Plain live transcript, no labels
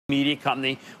media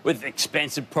company with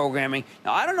expensive programming.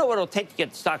 Now, I don't know what it'll take to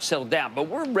get the stock settled down, but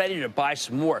we're ready to buy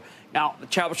some more. Now, the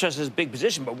Travel Trust has a big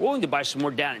position, but we're willing to buy some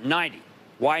more down at 90.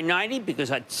 Why 90?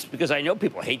 Because I know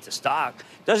people hate the stock.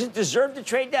 Does it deserve to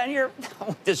trade down here?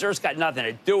 No, deserve's got nothing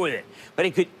to do with it. But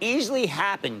it could easily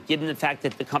happen given the fact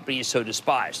that the company is so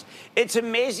despised. It's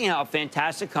amazing how a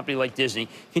fantastic company like Disney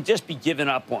can just be given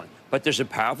up on. But there's a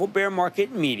powerful bear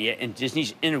market in media, and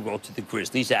Disney's integral to the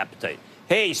Grizzlies' appetite.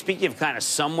 Hey, speaking of kind of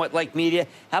somewhat like media,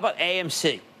 how about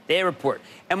AMC? They report.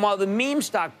 And while the meme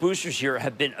stock boosters here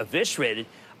have been eviscerated,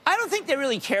 I don't think they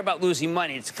really care about losing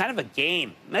money. It's kind of a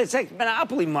game. It's like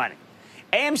monopoly money.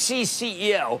 AMC's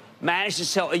CEO managed to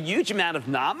sell a huge amount of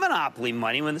non-monopoly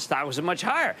money when the stock was much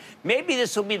higher. Maybe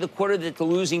this will be the quarter that the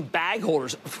losing bag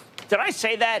holders... Did I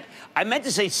say that? I meant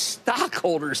to say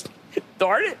stockholders.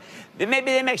 Darn it.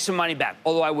 Maybe they make some money back,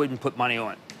 although I wouldn't put money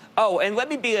on it. Oh, and let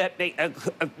me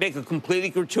make a completely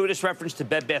gratuitous reference to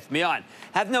Bed Bath & Beyond.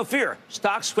 Have no fear.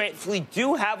 Stocks gratefully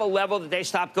do have a level that they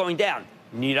stop going down.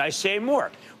 Need I say more?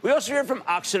 We also hear from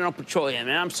Occidental Petroleum,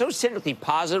 and I'm so cynically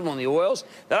positive on the oils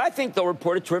that I think they'll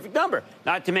report a terrific number,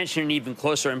 not to mention an even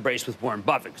closer embrace with Warren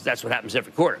Buffett, because that's what happens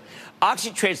every quarter.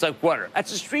 Oxy trades like water.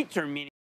 That's a street term meaning.